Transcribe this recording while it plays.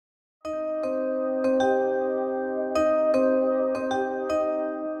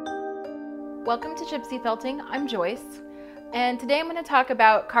Welcome to GypsyFelting. I'm Joyce, and today I'm going to talk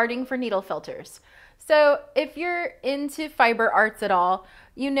about carding for needle filters. So if you're into fiber arts at all,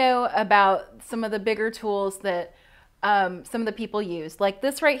 you know about some of the bigger tools that some of the people use. Like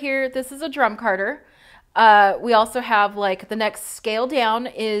this right here, this is a drum carder. We also have like the next scale down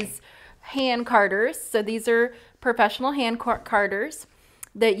is hand carders. So these are professional hand carders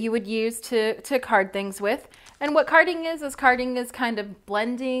that you would use to card things with. And what carding is kind of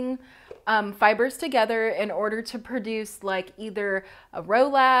blending fibers together in order to produce like either a row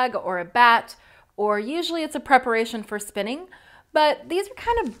lag or a bat, or usually it's a preparation for spinning. But these are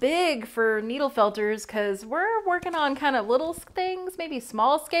kind of big for needle filters because we're working on kind of little things, maybe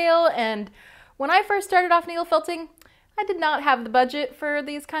small scale. And when I first started off needle felting, I did not have the budget for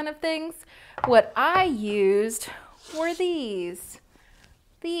these kind of things. What I used were these.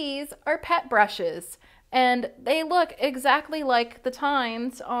 These are pet brushes, and they look exactly like the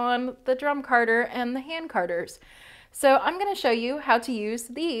tines on the drum carder and the hand carders. So I'm going to show you how to use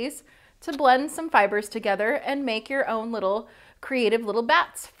these to blend some fibers together and make your own little creative little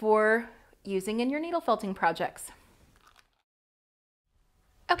bats for using in your needle felting projects.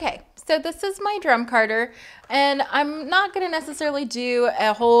 Okay, so this is my drum carder, and I'm not going to necessarily do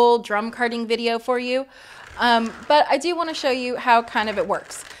a whole drum carding video for you, but I do want to show you how kind of it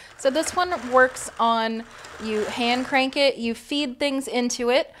works. So this one works on, you hand crank it, you feed things into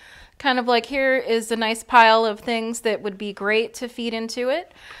it, kind of like here is a nice pile of things that would be great to feed into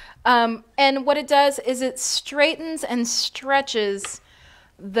it. And what it does is it straightens and stretches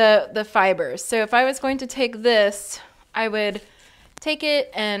the fibers. So if I was going to take this, I would take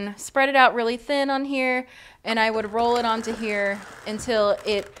it and spread it out really thin on here, and I would roll it onto here until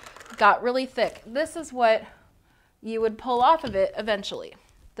it got really thick. This is what you would pull off of it eventually.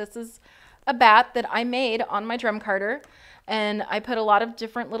 This is a bat that I made on my drum carder, and I put a lot of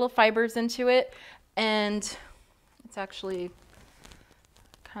different little fibers into it, and it's actually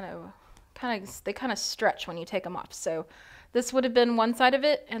they kind of stretch when you take them off. So this would have been one side of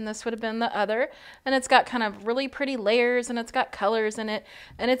it, and this would have been the other. And it's got kind of really pretty layers, and it's got colors in it,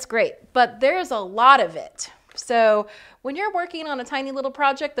 and it's great. But there's a lot of it. So when you're working on a tiny little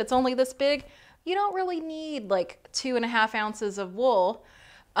project that's only this big, you don't really need like 2.5 ounces of wool.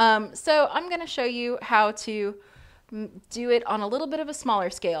 So I'm going to show you how to do it on a little bit of a smaller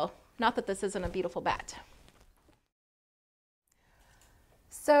scale. Not that this isn't a beautiful bat.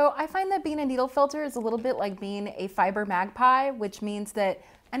 So I find that being a needle filter is a little bit like being a fiber magpie, which means that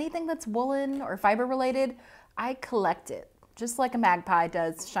anything that's woolen or fiber related, I collect it, just like a magpie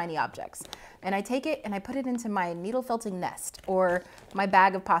does shiny objects. And I take it and I put it into my needle felting nest, or my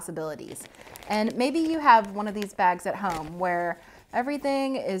bag of possibilities. And maybe you have one of these bags at home where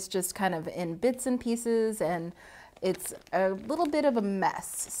everything is just kind of in bits and pieces and it's a little bit of a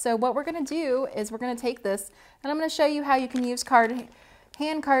mess. So what we're going to do is we're going to take this, and I'm going to show you how you can use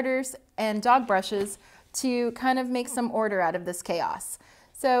hand carders and dog brushes to kind of make some order out of this chaos.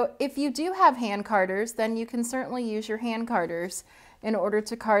 So if you do have hand carders, then you can certainly use your hand carders in order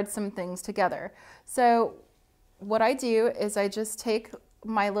to card some things together. So what I do is I just take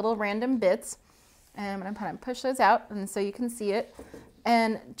my little random bits, and I'm going to kind of push those out and so you can see it.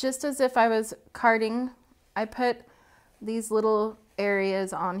 And just as if I was carding, I put these little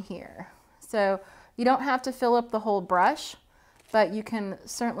areas on here. So you don't have to fill up the whole brush, but you can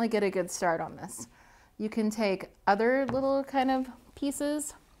certainly get a good start on this. You can take other little kind of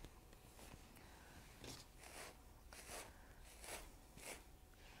pieces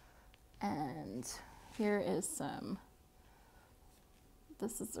and here is some,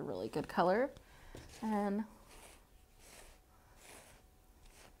 this is a really good color, and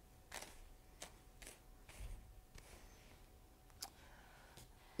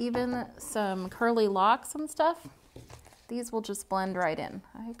even some curly locks and stuff. These will just blend right in.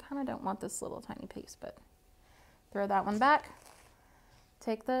 I kind of don't want this little tiny piece, but throw that one back.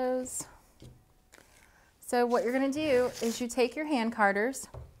 Take those. So what you're going to do is you take your hand carders,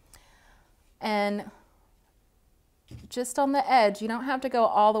 and just on the edge, you don't have to go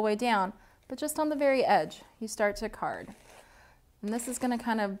all the way down, but just on the very edge, you start to card. And this is going to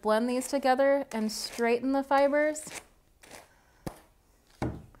kind of blend these together and straighten the fibers.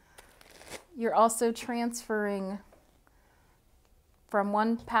 You're also transferring from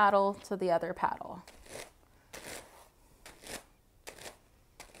one paddle to the other paddle.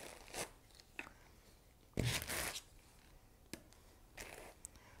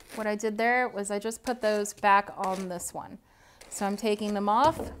 What I did there was I just put those back on this one. So I'm taking them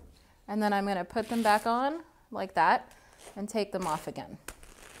off, and then I'm going to put them back on like that and take them off again.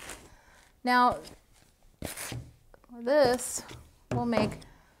 Now, this will make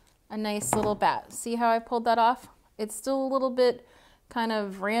a nice little bat. See how I pulled that off? It's still a little bit kind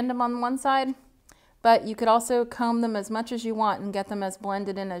of random on one side, but you could also comb them as much as you want and get them as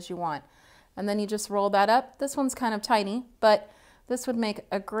blended in as you want. And then you just roll that up. This one's kind of tiny, but this would make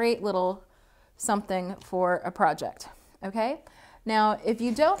a great little something for a project, okay? Now, if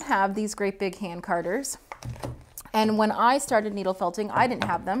you don't have these great big hand carders, and when I started needle felting, I didn't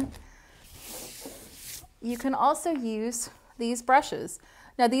have them, you can also use these brushes.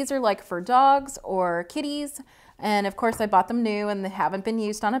 Now, these are like for dogs or kitties, and of course I bought them new and they haven't been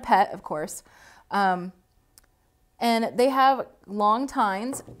used on a pet, of course. And they have long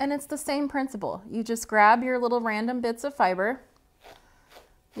tines, and it's the same principle. You just grab your little random bits of fiber.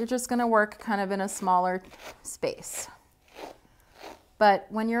 You're just gonna work kind of in a smaller space. But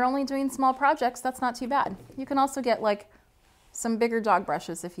when you're only doing small projects, that's not too bad. You can also get like some bigger dog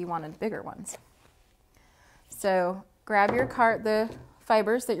brushes if you wanted bigger ones. So grab the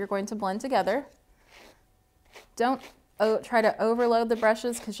fibers that you're going to blend together. Don't try to overload the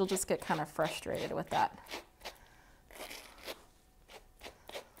brushes because you'll just get kind of frustrated with that.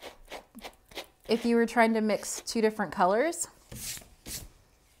 If you were trying to mix two different colors,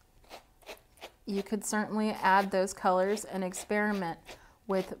 you could certainly add those colors and experiment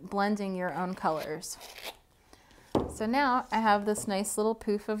with blending your own colors. So now I have this nice little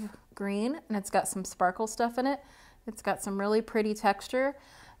poof of green, and it's got some sparkle stuff in it. It's got some really pretty texture,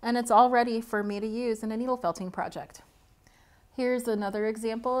 and it's all ready for me to use in a needle felting project. Here's another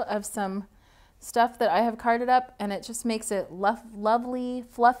example of some stuff that I have carded up, and it just makes it lovely,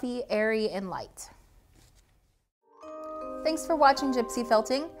 fluffy, airy, and light. Thanks for watching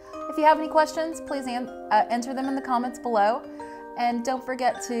GypsyFelting. If you have any questions, please enter them in the comments below. And don't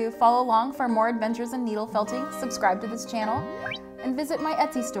forget to follow along for more adventures in needle felting, subscribe to this channel, and visit my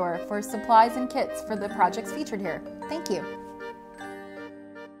Etsy store for supplies and kits for the projects featured here. Thank you.